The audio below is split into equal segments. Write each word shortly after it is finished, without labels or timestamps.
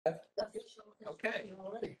Okay.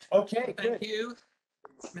 All right. Okay, Thank good. you,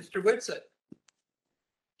 Mr. Whitsett.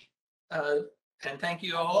 And thank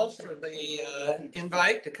you all for the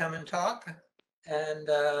invite to come and talk. And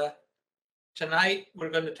tonight we're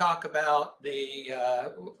going to talk about the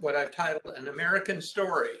what I've titled An American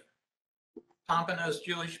Story, Pompano's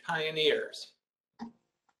Jewish Pioneers.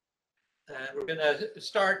 We're going to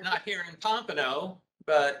start not here in Pompano,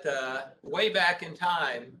 but way back in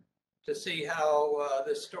time to see how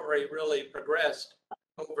this story really progressed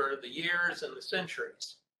over the years and the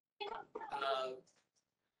centuries.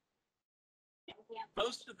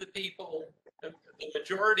 Most of the people, the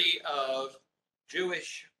majority of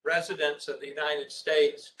Jewish residents of the United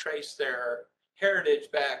States trace their heritage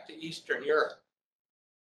back to Eastern Europe.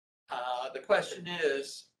 The question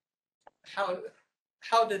is, how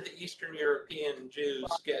did the Eastern European Jews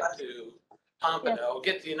get to Pompano,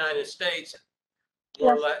 get to the United States,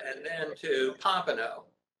 and then to Pompano?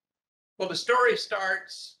 Well, the story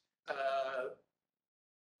starts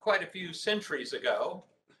quite a few centuries ago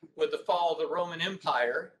with the fall of the Roman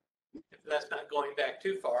Empire. If that's not going back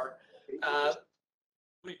too far,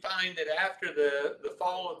 we find that after the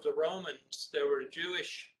fall of the Romans, there were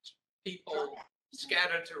Jewish people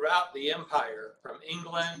scattered throughout the empire, from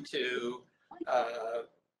England to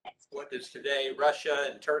what is today Russia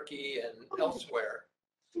and Turkey and elsewhere.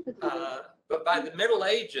 But by the Middle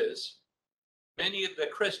Ages, many of the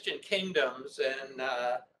Christian kingdoms and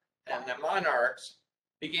the monarchs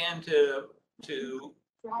began to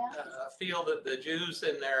feel that the Jews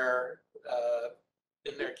in their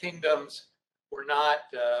kingdoms were not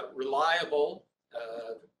reliable,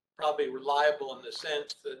 probably reliable in the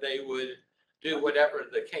sense that they would do whatever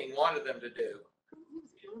the king wanted them to do.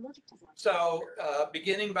 So,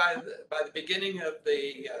 beginning by the beginning of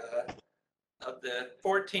the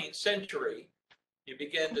 14th century, you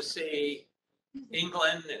begin to see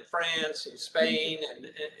England and France and Spain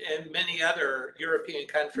and many other European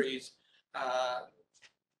countries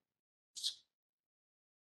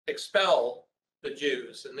expel the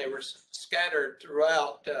Jews, and they were scattered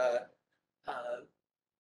throughout the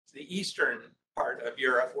eastern part of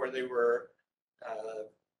Europe, where they were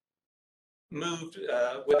moved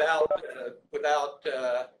without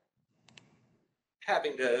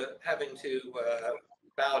having to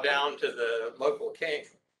bow down to the local king.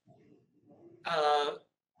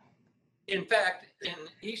 In fact, in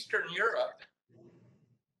Eastern Europe,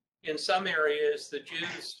 in some areas, the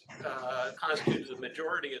Jews constitute the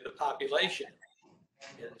majority of the population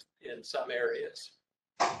in some areas.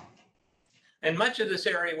 And much of this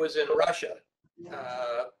area was in Russia,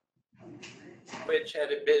 which had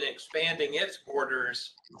been expanding its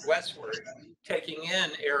borders westward, taking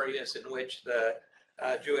in areas in which the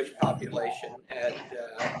Jewish population had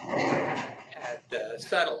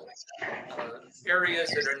settled. Areas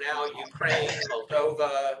that are now Ukraine,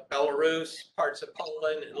 Moldova, Belarus, parts of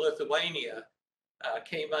Poland, and Lithuania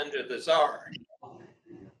came under the Tsar.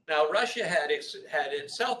 Now, Russia had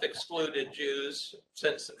itself excluded Jews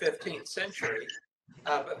since the 15th century,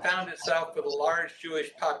 but found itself with a large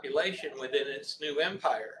Jewish population within its new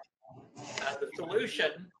empire. The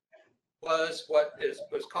solution was what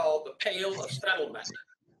was called the Pale of Settlement,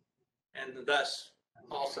 and thus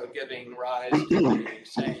also giving rise to the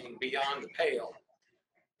saying beyond the pale.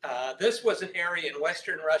 This was an area in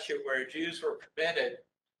Western Russia where Jews were permitted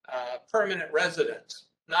permanent residence,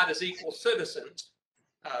 not as equal citizens.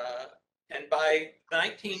 And by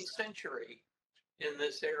 19th century, in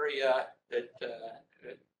this area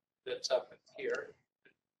that's up here,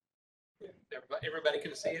 everybody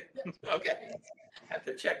can see it? Okay, have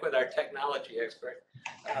to check with our technology expert.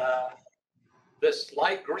 This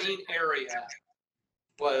light green area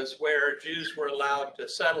was where Jews were allowed to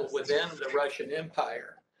settle within the Russian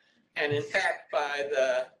Empire. And in fact, by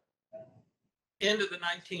the end of the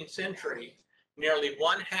 19th century, nearly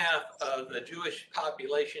 1/2 of the Jewish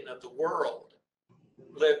population of the world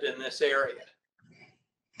lived in this area.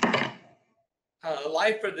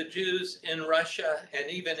 Life for the Jews in Russia and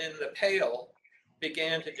even in the Pale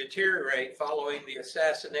began to deteriorate following the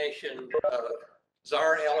assassination of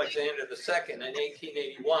Tsar Alexander II in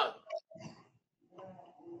 1881.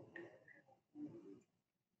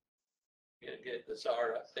 Gonna get the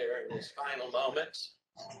Tsar up there in his final moments.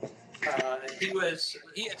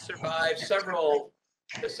 He had survived several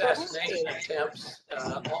assassination attempts,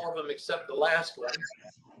 all of them except the last one,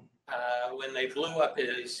 when they blew up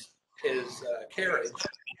his carriage.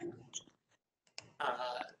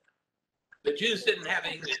 The Jews didn't have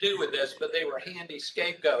anything to do with this, but they were handy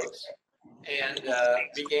scapegoats and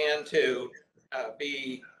began to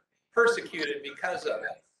be persecuted because of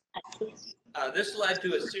it. This led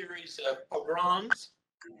to a series of pogroms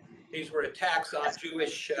These were attacks on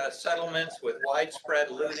Jewish settlements with widespread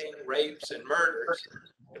looting, rapes, and murders.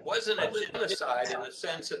 It wasn't a genocide in the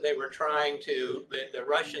sense that they were trying to, the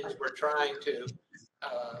Russians were trying to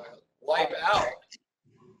wipe out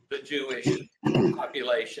the Jewish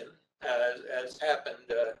population, as happened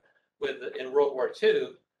in World War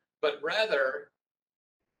II, but rather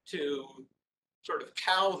to sort of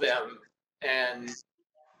cow them and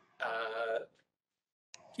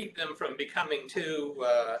keep them from becoming too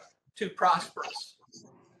prosperous.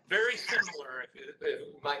 Very similar, if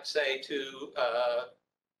you might say, to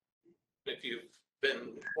if you've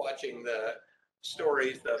been watching the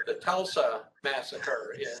stories of the Tulsa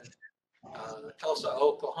massacre in Tulsa,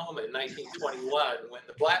 Oklahoma in 1921, when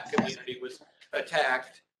the Black community was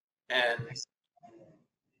attacked, and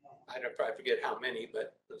I forget how many,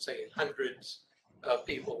 but let's say hundreds of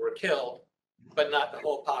people were killed, but not the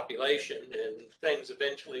whole population, and things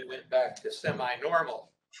eventually went back to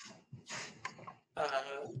semi-normal.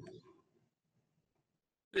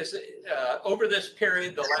 Over this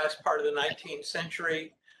period, the last part of the 19th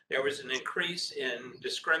century, there was an increase in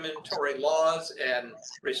discriminatory laws and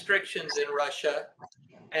restrictions in Russia.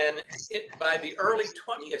 And by the early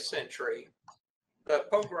 20th century, the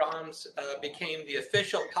pogroms became the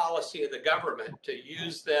official policy of the government, to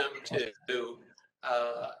use them to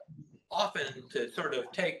often to sort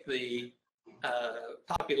of take the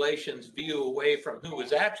population's view away from who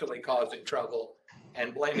was actually causing trouble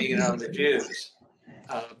and blaming it on the Jews.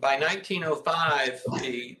 By 1905,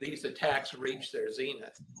 these attacks reached their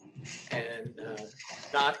zenith, and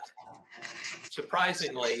not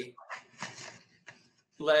surprisingly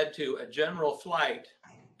led to a general flight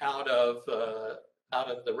out of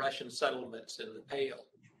the Russian settlements in the Pale.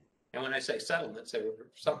 And when I say settlements, there were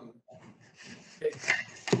some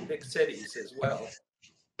big cities as well.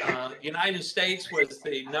 The United States was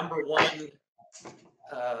the #1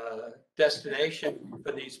 destination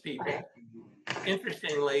for these people.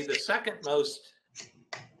 Interestingly, the second most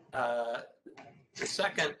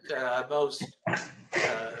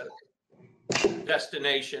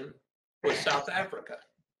destination was South Africa.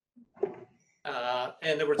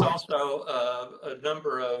 And there was also a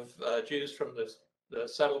number of Jews from the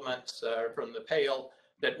settlements from the Pale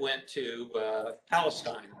that went to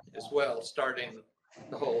Palestine as well, starting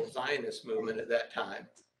the whole Zionist movement at that time.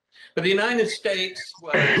 But the United States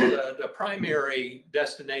was the primary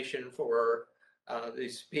destination for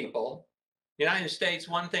these people. The United States,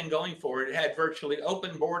 one thing going for it, it had virtually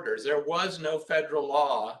open borders. There was no federal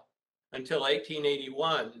law until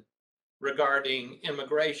 1881 regarding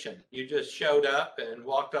immigration. You just showed up and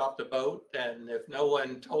walked off the boat, and if no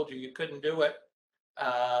one told you you couldn't do it,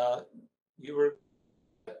 you were.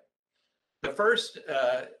 The first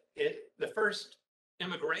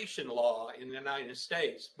immigration law in the United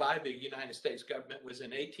States by the United States government was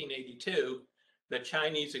in 1882, the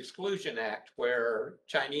Chinese Exclusion Act, where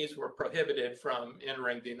Chinese were prohibited from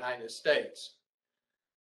entering the United States.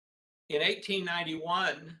 In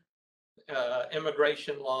 1891,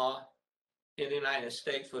 immigration law in the United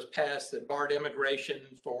States was passed that barred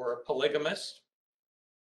immigration for polygamists.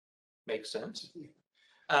 Makes sense.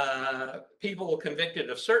 People convicted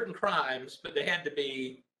of certain crimes, but they had to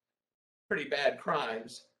be pretty bad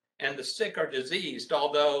crimes, and the sick or diseased,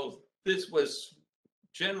 although this was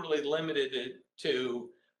generally limited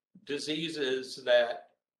to diseases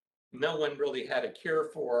that no one really had a cure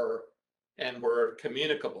for and were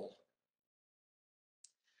communicable.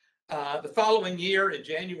 The following year, in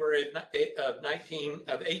January of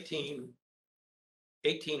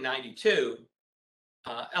 1892,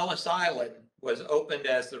 Ellis Island was opened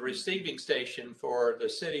as the receiving station for the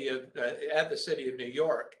city of New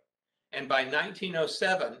York. And by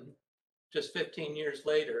 1907, just 15 years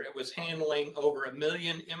later, it was handling over 1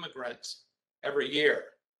 million immigrants every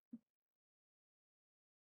year.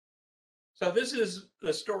 So this is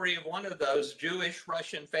the story of one of those Jewish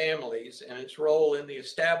Russian families and its role in the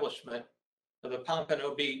establishment of the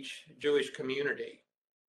Pompano Beach Jewish community.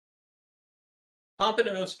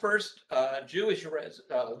 Pompano's first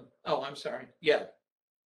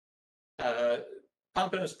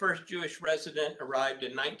Pompano's first Jewish resident arrived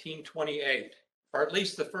in 1928, or at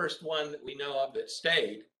least the first one that we know of that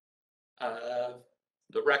stayed.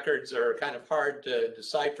 The records are kind of hard to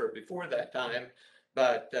decipher before that time,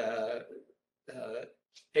 but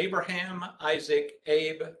Abraham Isaac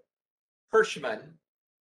Abe Hirschman,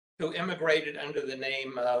 who immigrated under the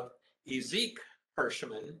name of Ezek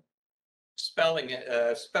Hirschman, spelling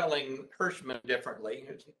Hirschman differently.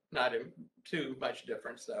 It's not too much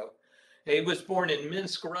difference, though. He was born in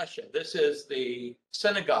Minsk, Russia. This is the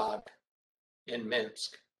synagogue in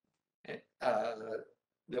Minsk.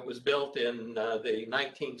 that was built in the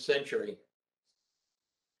 19th century.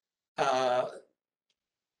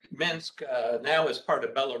 Minsk now is part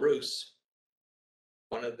of Belarus,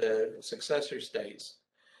 one of the successor states.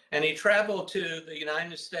 And he traveled to the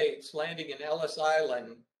United States, landing in Ellis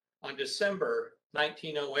Island on December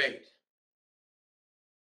 1908.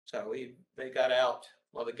 So they got out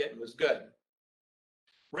while the getting was good.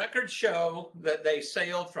 Records show that they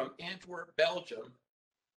sailed from Antwerp, Belgium,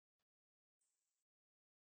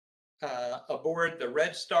 aboard the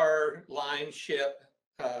Red Star Line ship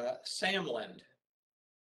Samland.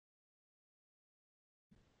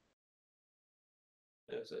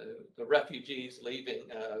 There's the refugees leaving,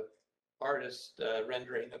 artist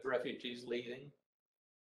rendering of refugees leaving.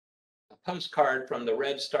 A postcard from the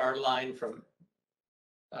Red Star Line from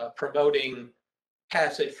promoting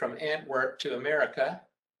passage from Antwerp to America.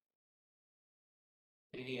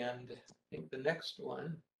 And I think the next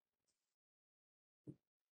one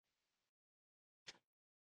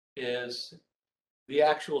is the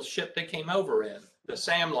actual ship they came over in, the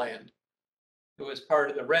Samland. It was part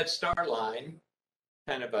of the Red Star Line,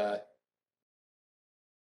 kind of a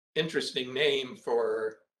interesting name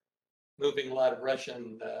for moving a lot of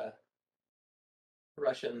Russians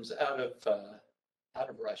out of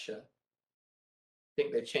Russia. I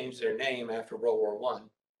think they changed their name after World War I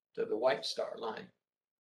to the White Star Line.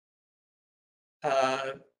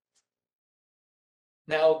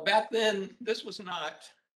 Now, back then, this was not,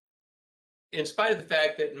 in spite of the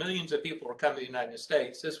fact that millions of people were coming to the United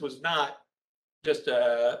States, this was not just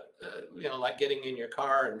like getting in your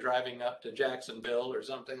car and driving up to Jacksonville or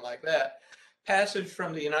something like that. Passage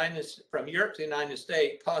from Europe to the United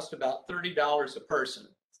States cost about $30 a person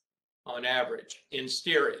on average in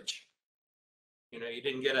steerage. You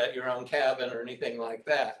didn't get your own cabin or anything like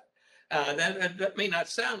that. That may not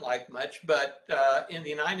sound like much, but in the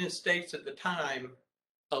United States at the time,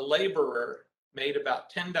 a laborer made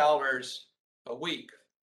about $10 a week,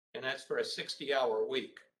 and that's for a 60-hour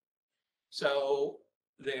week. So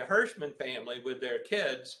the Hirschman family with their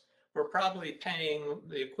kids were probably paying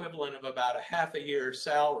the equivalent of about a half a year's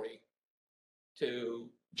salary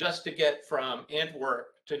just to get from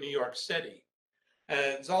Antwerp to New York City. And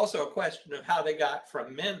it's also a question of how they got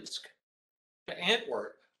from Minsk to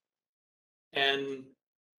Antwerp. And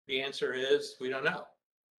the answer is, we don't know.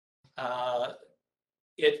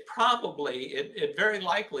 It's very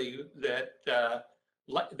likely that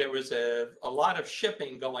there was a lot of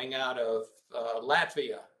shipping going out of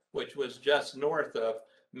Latvia, which was just north of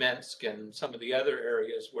Minsk and some of the other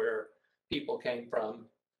areas where people came from.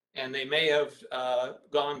 And they may have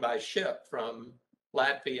gone by ship from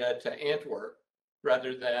Latvia to Antwerp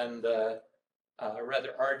rather than the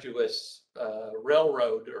rather arduous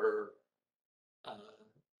railroad or,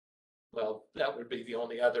 well, that would be the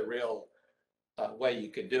only other real way you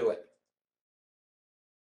could do it.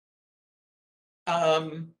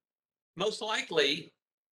 Most likely,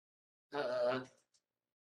 the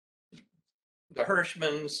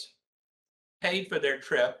Hirschmans paid for their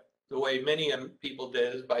trip the way many people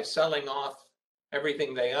did, is by selling off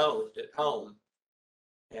everything they owned at home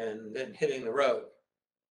and then hitting the road.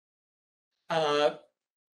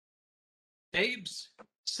 Abe's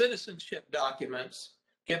citizenship documents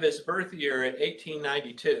give his birth year at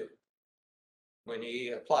 1892 when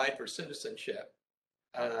he applied for citizenship,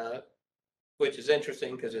 which is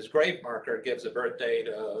interesting because his grave marker gives a birth date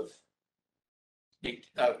of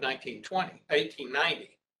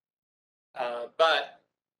 1890. But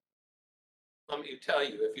let me tell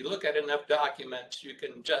you, if you look at enough documents, you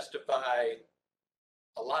can justify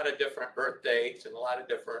a lot of different birth dates and a lot of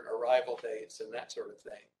different arrival dates and that sort of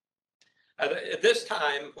thing. At this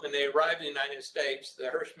time, when they arrived in the United States, the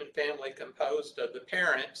Hirschman family composed of the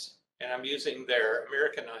parents, and I'm using their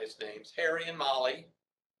Americanized names, Harry and Molly,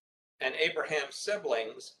 and Abraham's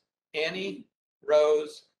siblings, Annie,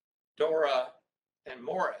 Rose, Dora, and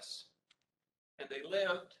Morris. And they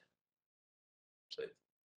lived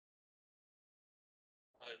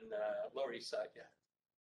on Lower East Side, yeah.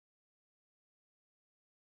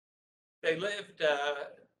 They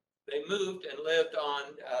moved and lived on,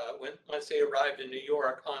 once they arrived in New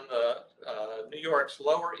York, on the New York's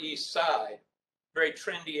Lower East Side. Very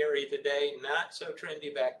trendy area today, not so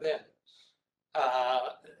trendy back then.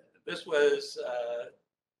 This was,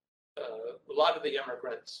 a lot of the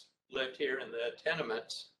immigrants lived here in the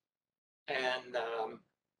tenements, and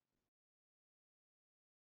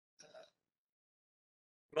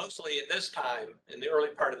mostly at this time, in the early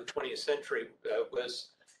part of the 20th century,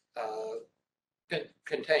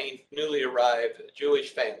 contained newly arrived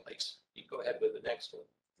Jewish families. You go ahead with the next one.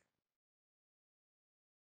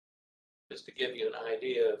 Just to give you an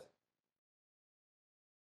idea of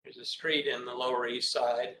There's a street in the Lower East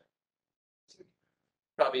Side.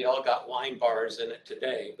 Probably all got wine bars in it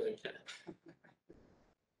today, but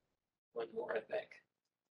one more, I think.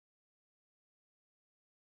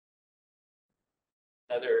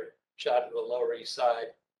 Another shot of the Lower East Side.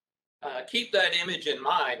 Keep that image in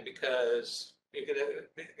mind because you're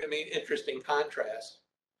gonna be interesting contrast.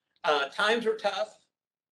 Times were tough.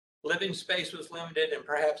 Living space was limited, and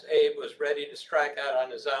perhaps Abe was ready to strike out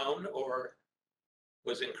on his own or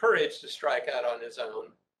was encouraged to strike out on his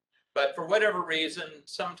own. But for whatever reason,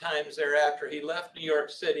 sometimes thereafter, he left New York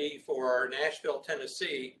City for Nashville,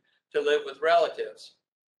 Tennessee to live with relatives.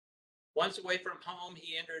 Once away from home,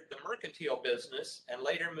 he entered the mercantile business and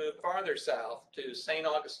later moved farther south to St.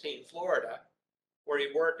 Augustine, Florida, where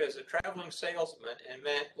he worked as a traveling salesman and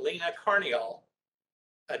met Lena Carniol,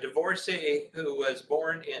 a divorcee who was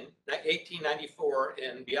born in 1894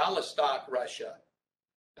 in Bialystok, Russia,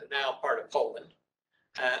 now part of Poland,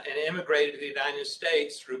 and immigrated to the United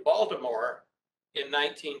States through Baltimore in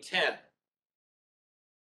 1910.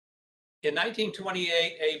 In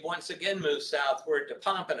 1928, Abe once again moved southward to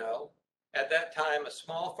Pompano, at that time a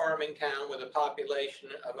small farming town with a population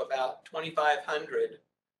of about 2,500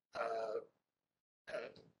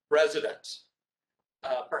 residents.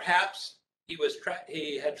 Perhaps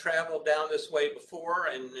he had traveled down this way before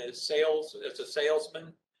in his sales as a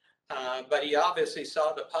salesman, but he obviously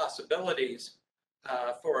saw the possibilities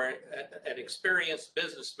for an experienced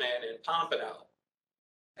businessman in Pompano.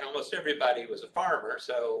 Almost everybody was a farmer,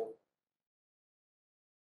 so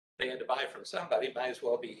they had to buy from somebody, might as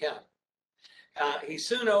well be him. He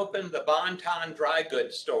soon opened the Bon Ton dry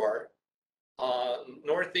goods store on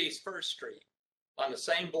Northeast 1st Street, on the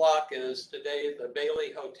same block as today the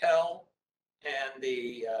Bailey Hotel and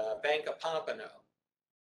the Bank of Pompano.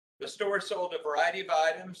 The store sold a variety of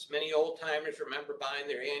items. Many old timers remember buying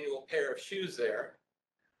their annual pair of shoes there.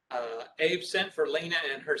 Abe sent for Lena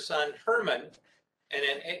and her son Herman, and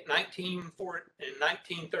in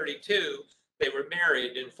 1932, they were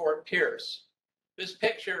married in Fort Pierce. This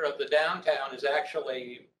picture of the downtown is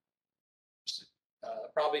actually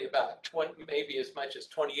probably about 20, maybe as much as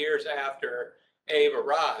 20 years after Abe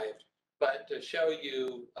arrived, but to show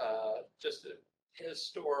you just his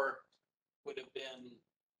store would have been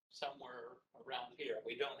somewhere around here.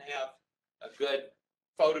 We don't have a good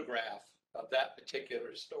photograph of that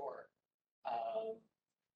particular store,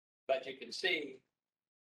 but you can see,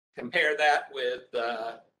 compare that with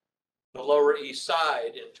the Lower East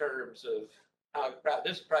Side in terms of how crowded.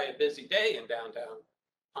 This is probably a busy day in downtown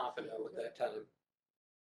Pompano at that time.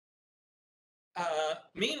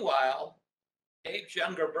 Meanwhile, Abe's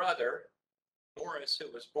younger brother, Morris,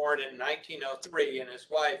 who was born in 1903, and his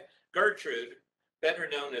wife, Gertrude, better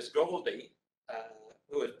known as Goldie,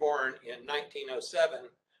 who was born in 1907,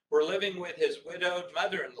 were living with his widowed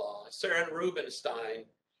mother-in-law, Sarah Rubenstein,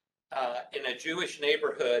 in a Jewish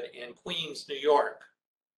neighborhood in Queens, New York.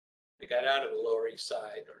 They got out of the Lower East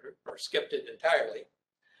Side or skipped it entirely.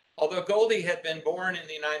 Although Goldie had been born in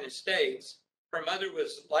the United States, her mother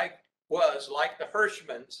was like the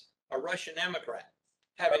Hirschmans, a Russian immigrant,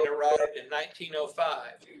 having arrived in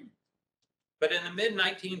 1905. But in the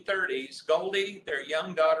mid-1930s, Goldie, their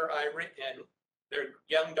young daughter Irene,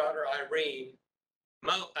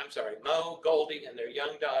 Mo, Goldie, and their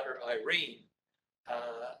young daughter Irene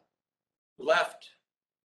left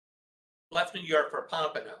New York for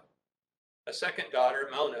Pompano. A second daughter,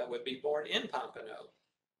 Mona, would be born in Pompano.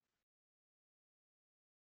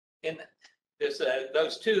 In this,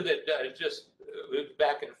 those two that just moved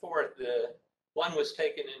back and forth, the one was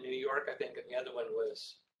taken in New York, I think, and the other one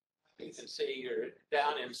was, you can see, you're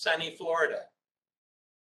down in sunny Florida.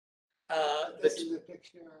 This is a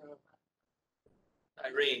picture of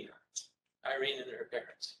Irene and her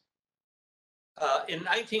parents. In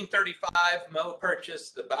 1935, Mo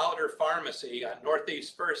purchased the Bowder Pharmacy on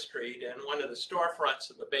Northeast 1st Street and one of the storefronts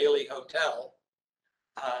of the Bailey Hotel.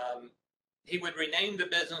 He would rename the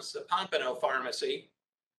business the Pompano Pharmacy,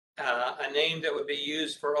 a name that would be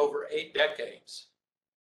used for over 8 decades.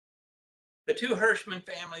 The two Hirschman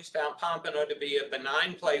families found Pompano to be a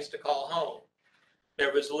benign place to call home.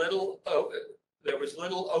 There was little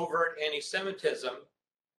overt anti-Semitism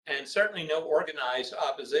and certainly no organized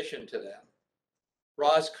opposition to them.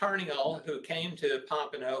 Roz Carniol, who came to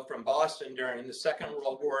Pompano from Boston during the Second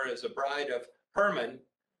World War as a bride of Herman,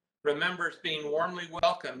 remembers being warmly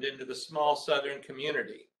welcomed into the small southern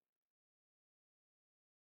community.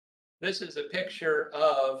 This is a picture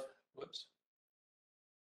of,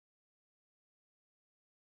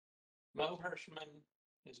 Mo Hirschman,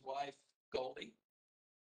 his wife, Goldie,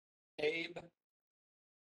 Abe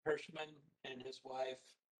Hirschman, and his wife,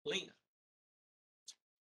 Lena.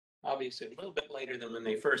 obviously a little bit later than when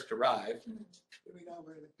they first arrived. Do we know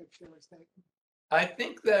where the picture was taken? I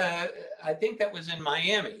think that was in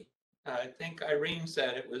Miami. I think Irene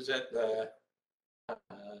said it was at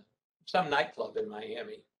some nightclub in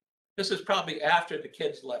Miami. This is probably after the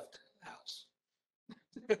kids left the house.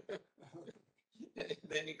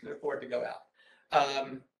 Then you can afford to go out.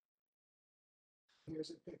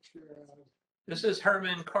 Here's a picture of. This is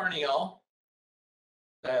Herman Carniel,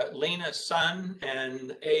 Lena's son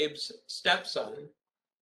and Abe's stepson.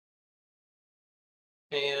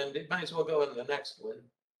 And it might as well go in the next one.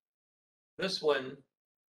 This one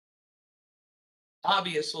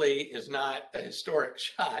obviously is not a historic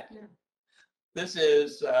shot. Yeah. This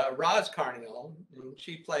is Roz Carniel, and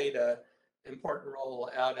she played an important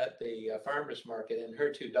role out at the farmers market, and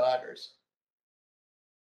her two daughters.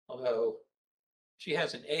 Although she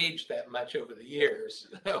hasn't aged that much over the years.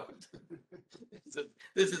 So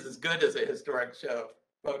this is as good as a historic show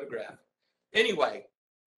photograph. Anyway,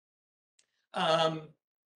 I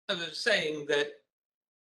was saying that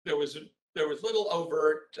there was little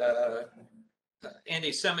overt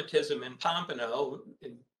anti-Semitism in Pompano.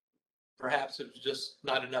 And perhaps it was just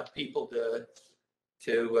not enough people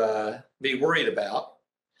to be worried about.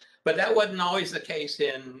 But that wasn't always the case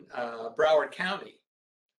in Broward County.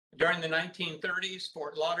 During the 1930s,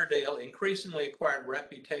 Fort Lauderdale increasingly acquired a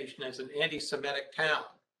reputation as an anti-Semitic town.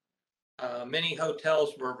 Many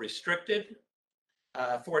hotels were restricted,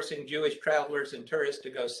 forcing Jewish travelers and tourists to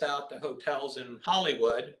go south to hotels in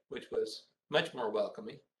Hollywood, which was much more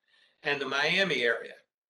welcoming, and the Miami area.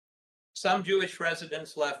 Some Jewish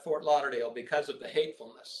residents left Fort Lauderdale because of the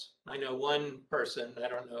hatefulness. I know one person, I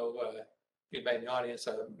don't know anybody in the audience,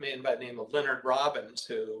 a man by the name of Leonard Robbins,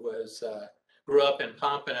 who was grew up in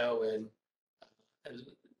Pompano and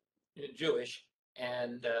Jewish,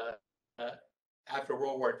 and after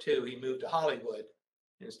World War II, he moved to Hollywood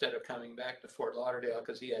instead of coming back to Fort Lauderdale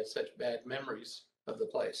because he had such bad memories of the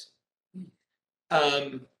place.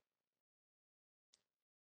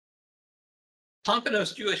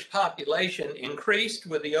 Pompano's Jewish population increased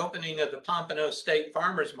with the opening of the Pompano State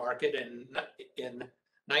Farmers Market in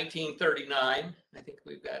 1939. I think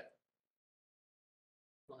we've got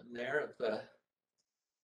one there of the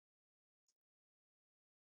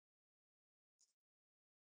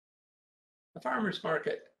farmers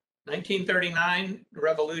market. 1939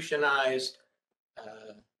 revolutionized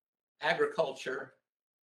agriculture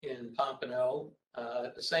in Pompano.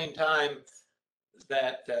 At the same time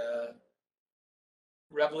that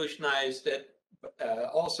revolutionized it,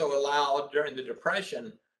 also allowed during the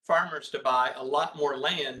Depression farmers to buy a lot more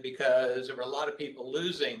land because there were a lot of people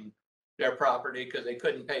losing their property because they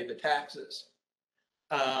couldn't pay the taxes.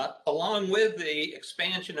 Along with the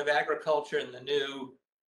expansion of agriculture and the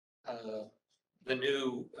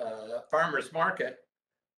new farmers market,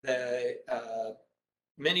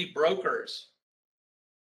 many brokers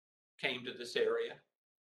came to this area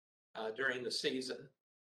during the season,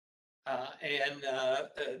 and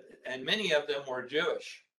many of them were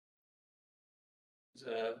Jewish.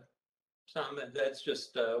 Some, that's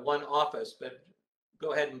just one office, but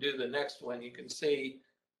go ahead and do the next one. You can see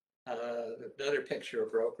another picture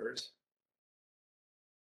of brokers.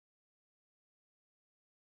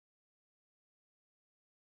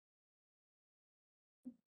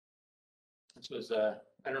 This was I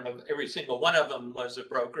don't know if every single one of them was a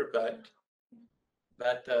broker, but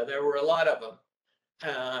there were a lot of them.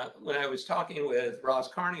 When I was talking with Roz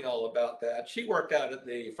Carniel about that, she worked out at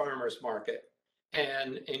the farmers market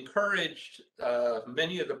and encouraged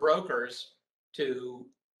many of the brokers to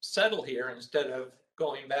settle here instead of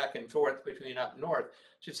going back and forth between up north.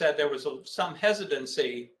 She said there was some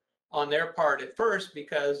hesitancy on their part at first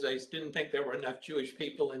because they didn't think there were enough Jewish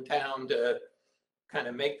people in town to kind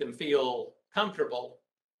of make them feel comfortable.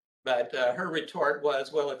 But her retort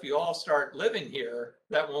was, well, if you all start living here,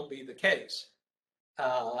 that won't be the case.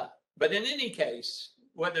 But in any case,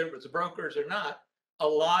 whether it was brokers or not,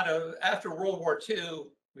 after World War II,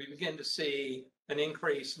 we begin to see an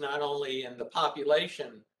increase not only in the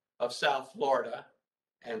population of South Florida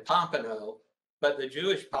and Pompano, but the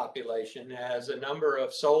Jewish population, as a number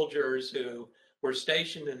of soldiers who were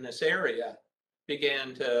stationed in this area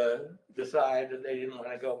began to decide that they didn't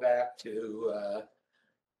want to go back to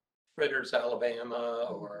Fritters, Alabama,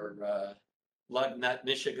 or Lug Nut,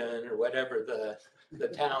 Michigan, or whatever the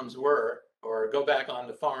towns were, or go back on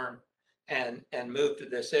the farm and move to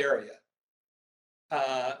this area.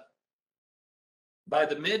 By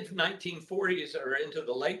the mid-1940s or into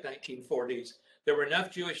the late 1940s, there were enough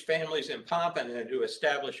Jewish families in Pompano to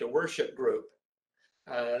establish a worship group,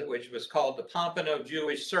 which was called the Pompano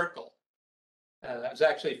Jewish Circle. It was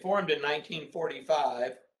actually formed in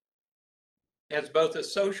 1945 as both a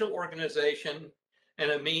social organization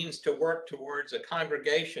and a means to work towards a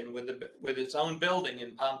congregation with its own building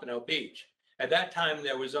in Pompano Beach. At that time,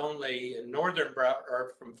 there was only in northern Broward,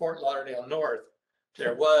 or from Fort Lauderdale north,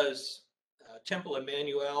 there was Temple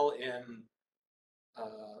Emmanuel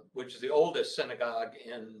which is the oldest synagogue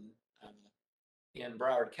in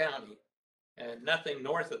Broward County, and nothing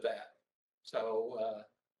north of that. So,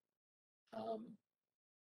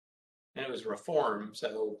 and it was Reform,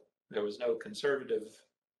 so there was no conservative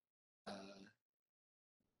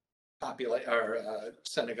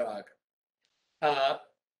synagogue.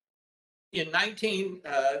 In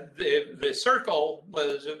the Circle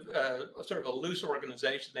was sort of a loose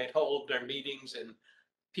organization. They'd hold their meetings in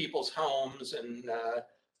people's homes and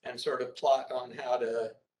sort of plot on how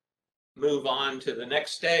to move on to the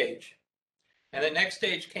next stage. And the next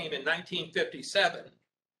stage came in 1957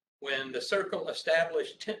 when the Circle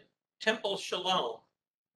established Temple Shalom.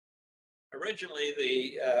 Originally,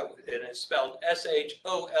 and it's spelled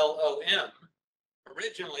SHOLOM.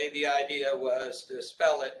 Originally, the idea was to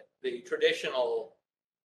spell it the traditional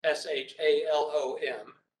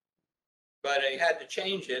SHALOM, but I had to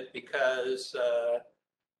change it because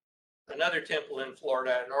another temple in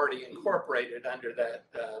Florida had already incorporated under that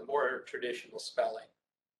more traditional spelling.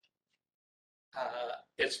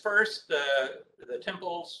 Its first, the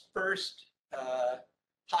temple's first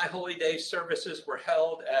High Holy Day services were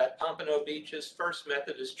held at Pompano Beach's First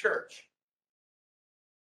Methodist Church.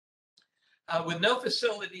 With no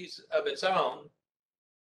facilities of its own,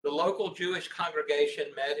 the local Jewish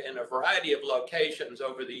congregation met in a variety of locations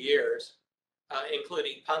over the years,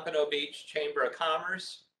 including Pompano Beach Chamber of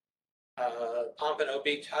Commerce, Pompano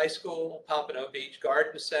Beach High School, Pompano Beach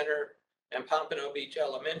Garden Center, and Pompano Beach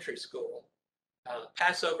Elementary School.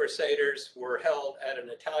 Passover Seders were held at an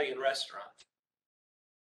Italian restaurant.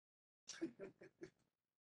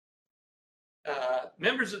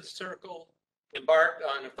 Members of the Circle embarked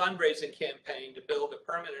on a fundraising campaign to build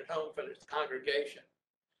a permanent home for the congregation.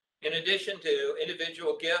 In addition to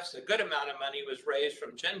individual gifts, a good amount of money was raised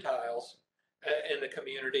from Gentiles in the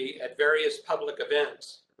community at various public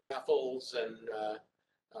events, raffles and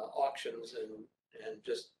auctions and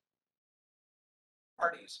just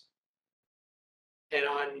parties. And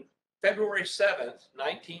on February 7th,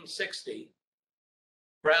 1960,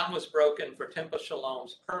 ground was broken for Temple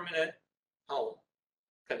Shalom's permanent home.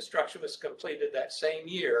 Construction was completed that same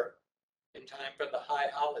year in time for the high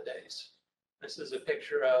holidays. This is a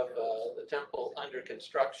picture of the temple under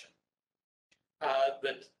construction.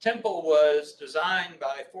 The temple was designed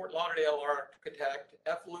by Fort Lauderdale architect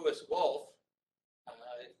F. Lewis Wolfe.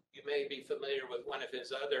 You may be familiar with one of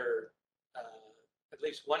his other, at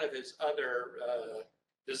least one of his other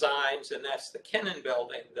designs, and that's the Kennan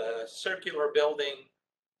Building, the circular building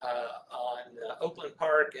on Oakland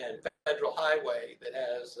Park and Federal Highway that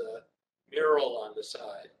has a mural on the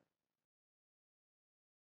side.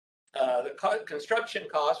 The construction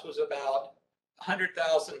cost was about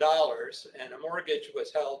 $100,000, and a mortgage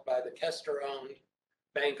was held by the Kester-owned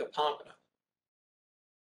Bank of Pompano.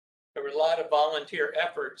 There were a lot of volunteer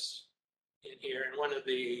efforts in here, and one of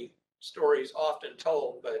the stories often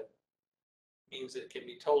told, but means it can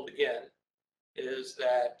be told again, is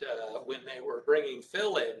that when they were bringing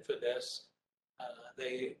fill in for this,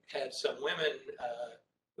 they had some women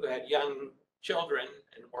who had young children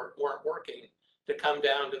and weren't working to come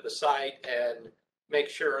down to the site and make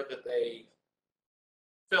sure that they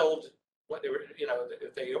filled what they were,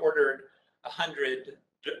 if they ordered 100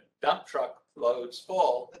 dump truck loads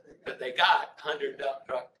full, that they got 100 dump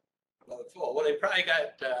truck loads full. Well, they probably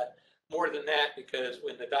got more than that, because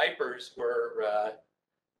when the diapers were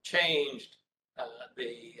changed,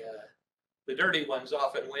 the dirty ones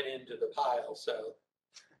often went into the pile. So,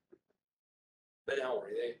 but don't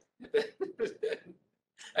worry,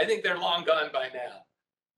 I think they're long gone by now.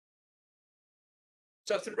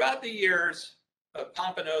 So throughout the years of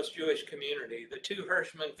Pompano's Jewish community, the two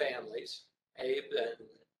Hirschman families, Abe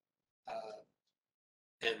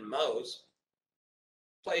and Mose,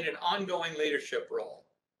 played an ongoing leadership role.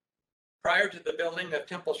 Prior to the building of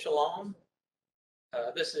Temple Shalom,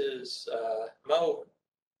 this is Mo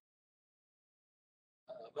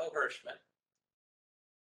Hirschman.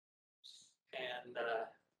 And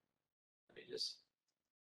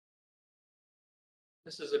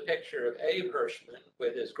this is a picture of Abe Hirschman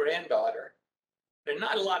with his granddaughter. There are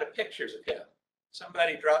not a lot of pictures of him.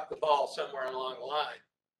 Somebody dropped the ball somewhere along the line.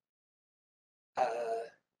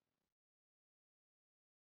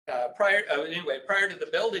 Prior to the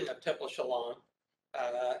building of Temple Shalom,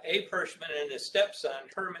 Abe Hirschman and his stepson,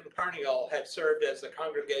 Herman Carniol, had served as the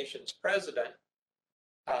congregation's president,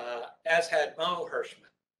 as had Mo Hirschman.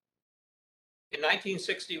 In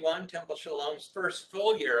 1961, Temple Shalom's first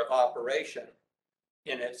full year of operation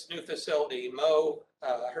in its new facility, Mo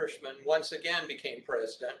Hirschman once again became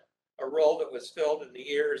president, a role that was filled in the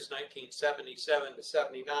years 1977 to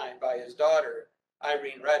 79 by his daughter,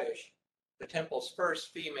 Irene Reddish, the Temple's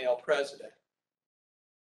first female president.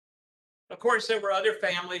 Of course, there were other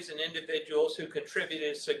families and individuals who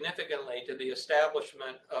contributed significantly to the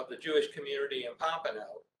establishment of the Jewish community in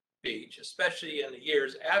Pompano Beach, especially in the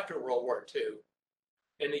years after World War II.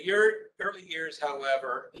 In the early years,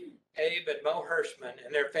 however, Abe and Mo Hirschman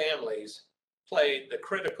and their families played the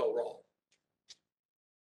critical role.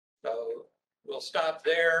 So we'll stop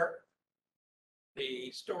there.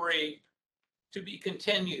 The story to be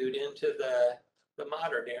continued into the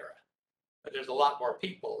modern era, but there's a lot more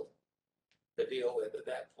people to deal with at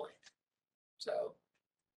that point. So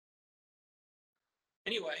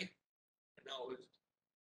anyway, you know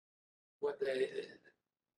what they.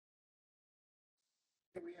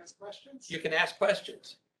 Can we ask questions? You can ask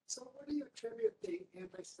questions. So what do you attribute the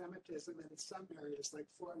anti-Semitism in some areas like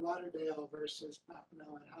Fort Lauderdale versus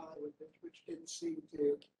Pompano and Hollywood, which didn't seem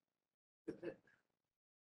to fit?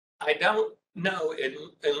 I don't know,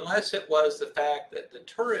 unless it was the fact that the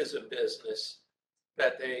tourism business,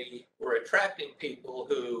 that they were attracting people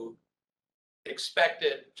who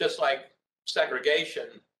expected, just like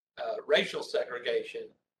segregation, racial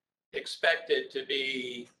segregation, expected to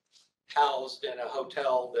be housed in a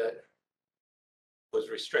hotel that was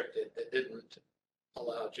restricted, that didn't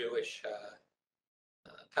allow Jewish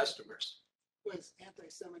customers. Was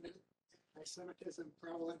anti-Semitism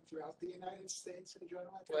prevalent throughout the United States in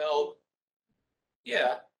general? Well,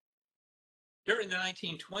 yeah. During the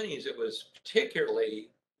 1920s, it was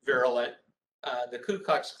particularly virulent. The Ku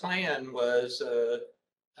Klux Klan was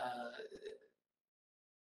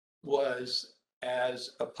as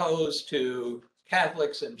opposed to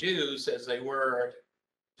Catholics and Jews as they were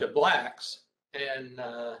to blacks, and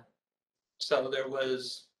so there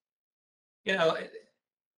was, you know,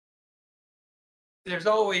 there's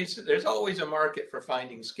always a market for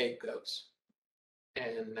finding scapegoats,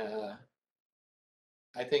 and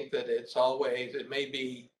I think that it may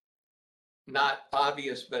be not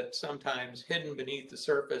obvious, but sometimes hidden beneath the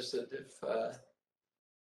surface, that if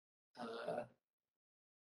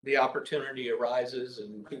the opportunity arises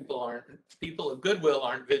and people of goodwill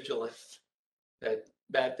aren't vigilant, that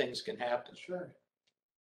bad things can happen. Sure.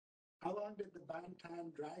 How long did the Bonton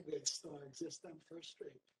Dry Goods store exist on First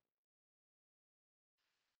Street?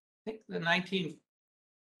 I think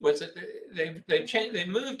they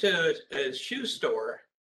moved to a shoe store.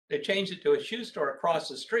 They changed it to a shoe store across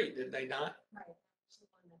the street, did they not? Right. That's the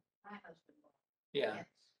one that my husband bought. Yeah. Yes.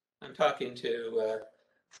 I'm talking to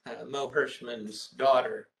Mo Hirschman's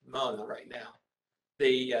daughter, Mona, right now.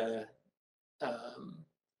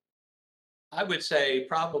 I would say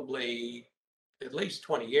probably at least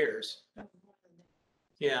 20 years. Probably more than that.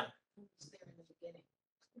 Yeah. He was there in the beginning.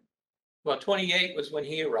 Well, 28 was when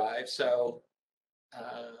he arrived. So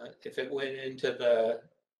if it went into the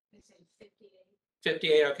They say 58.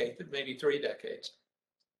 58, okay, maybe 3 decades.